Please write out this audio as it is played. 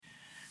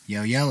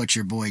Yo, yo, it's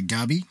your boy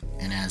Dubby,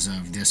 and as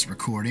of this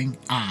recording,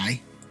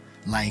 I,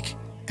 like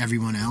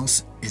everyone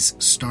else, is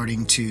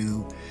starting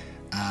to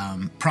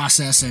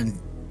process and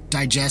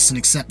digest and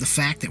accept the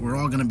fact that we're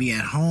all going to be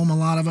at home, a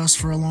lot of us,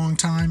 for a long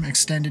time,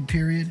 extended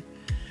period.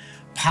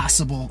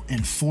 Possible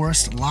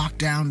enforced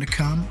lockdown to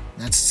come.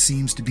 That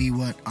seems to be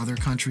what other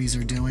countries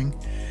are doing.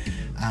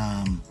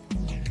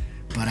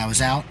 But I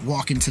was out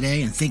walking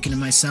today and thinking to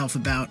myself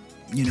about,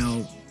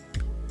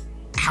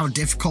 how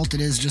difficult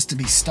it is just to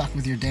be stuck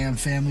with your damn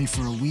family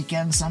for a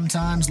weekend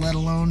sometimes, let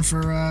alone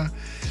for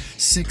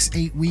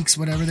 6-8 weeks,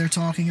 whatever they're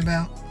talking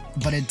about.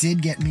 But it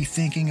did get me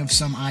thinking of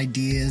some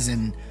ideas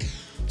and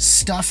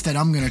stuff that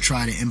I'm going to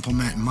try to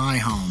implement in my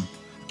home,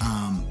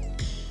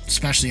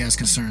 especially as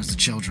concerns the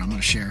children. I'm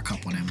going to share a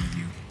couple of them with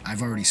you.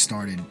 I've already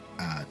started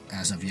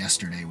as of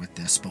yesterday with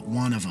this, but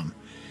one of them,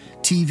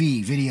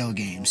 TV, video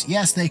games.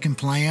 Yes, they can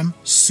play them,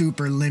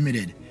 super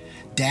limited.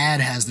 Dad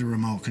has the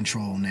remote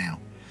control now.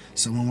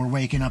 So when we're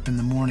waking up in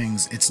the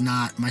mornings, it's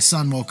not... My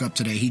son woke up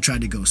today. He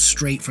tried to go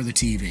straight for the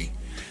TV.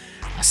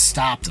 I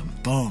stopped him.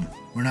 Boom.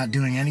 We're not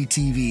doing any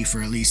TV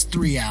for at least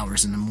 3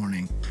 hours in the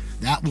morning.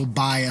 That will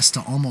buy us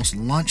to almost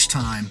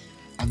lunchtime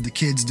of the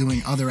kids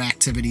doing other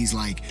activities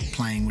like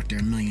playing with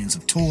their millions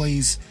of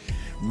toys,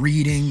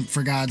 reading,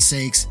 for God's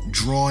sakes,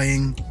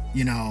 drawing,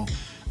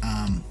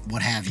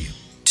 what have you.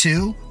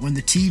 2, when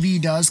the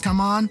TV does come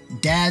on,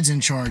 Dad's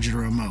in charge of the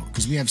remote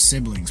because we have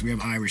siblings. We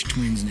have Irish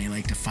twins and they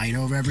like to fight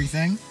over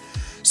everything.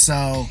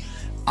 So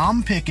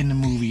I'm picking the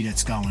movie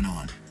that's going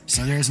on.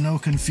 So there's no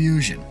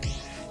confusion.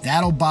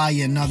 That'll buy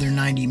you another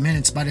 90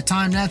 minutes. By the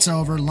time that's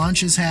over,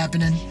 lunch is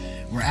happening.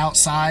 We're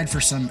outside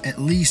for at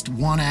least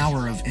 1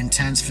 hour of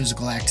intense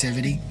physical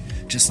activity.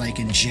 Just like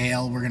in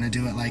jail, we're going to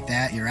do it like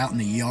that. You're out in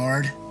the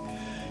yard.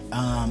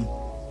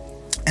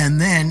 And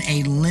then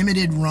a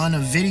limited run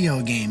of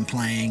video game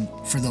playing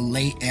for the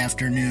late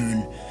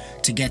afternoon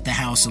to get the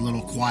house a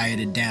little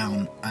quieted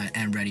down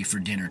and ready for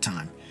dinner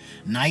time.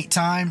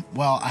 Nighttime,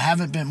 well, I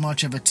haven't been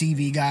much of a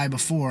TV guy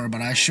before,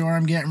 but I sure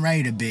am getting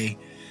ready to be.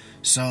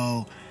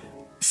 So,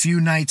 few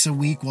nights a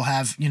week we'll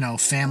have,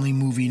 family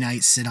movie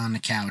nights, sit on the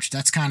couch.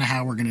 That's kind of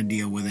how we're going to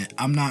deal with it.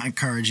 I'm not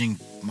encouraging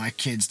my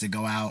kids to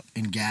go out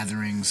in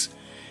gatherings.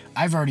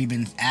 I've already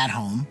been at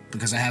home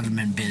because I haven't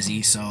been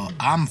busy, so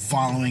I'm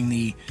following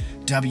the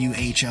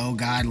WHO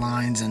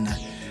guidelines and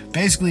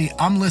basically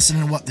I'm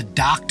listening to what the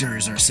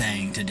doctors are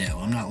saying to do.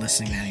 I'm not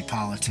listening to any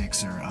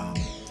politics or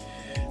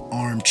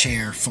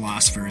armchair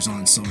philosophers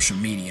on social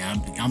media.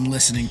 I'm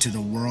listening to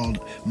the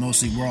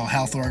mostly World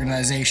Health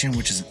Organization,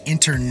 which is an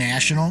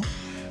international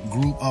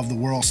group of the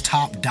world's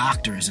top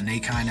doctors, and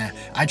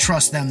I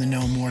trust them to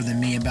know more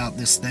than me about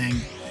this thing.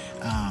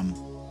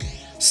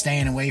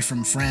 Staying away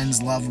from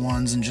friends, loved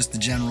ones, and just the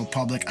general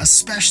public,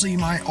 especially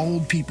my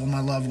old people,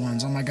 my loved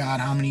ones. Oh my God,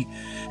 how many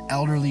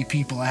elderly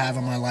people I have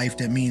in my life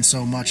that mean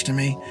so much to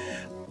me.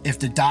 If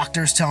the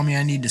doctors tell me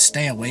I need to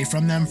stay away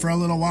from them for a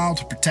little while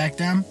to protect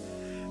them,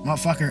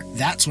 motherfucker,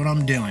 that's what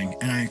I'm doing.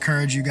 And I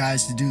encourage you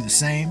guys to do the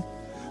same.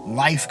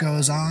 Life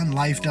goes on.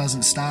 Life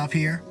doesn't stop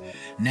here.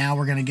 Now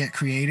we're going to get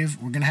creative.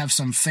 We're going to have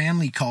some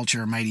family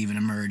culture might even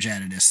emerge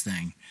out of this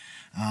thing.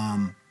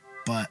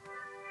 But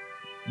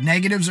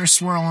negatives are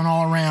swirling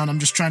all around. I'm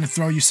just trying to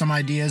throw you some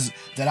ideas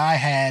that I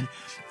had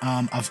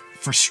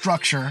for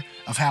structure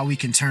of how we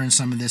can turn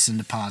some of this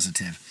into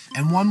positive.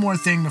 And one more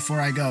thing before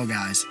I go,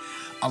 guys.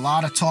 A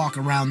lot of talk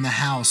around the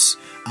house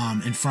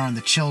in front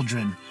of the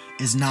children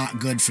is not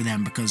good for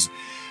them because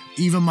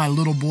even my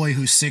little boy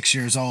who's 6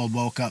 years old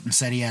woke up and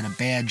said he had a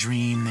bad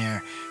dream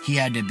there. He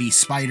had to be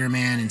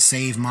Spider-Man and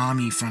save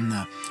mommy from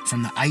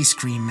the ice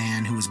cream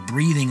man who was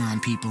breathing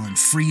on people and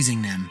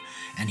freezing them.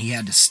 And he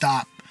had to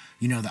stop,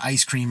 the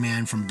ice cream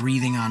man from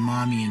breathing on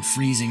mommy and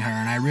freezing her.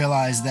 And I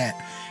realized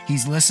that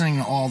he's listening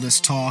to all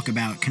this talk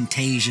about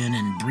contagion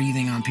and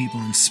breathing on people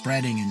and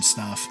spreading and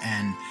stuff.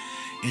 And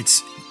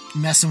it's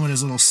messing with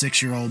his little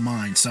 6-year-old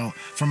mind. So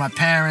for my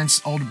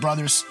parents, older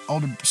brothers,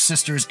 older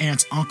sisters,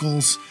 aunts,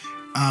 uncles,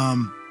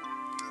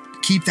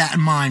 keep that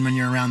in mind when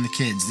you're around the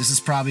kids. This is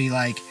probably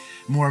like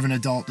more of an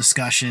adult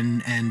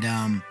discussion,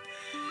 and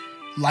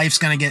life's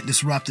going to get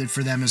disrupted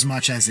for them as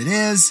much as it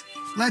is.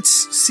 Let's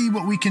see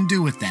what we can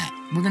do with that.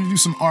 We're going to do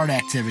some art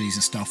activities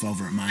and stuff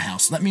over at my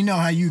house. Let me know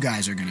how you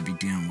guys are going to be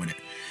dealing with it.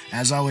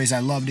 As always, I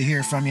love to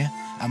hear from you.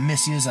 I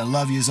miss yous. I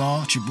love yous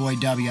all. It's your boy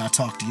W. I'll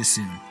talk to you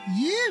soon.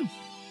 You.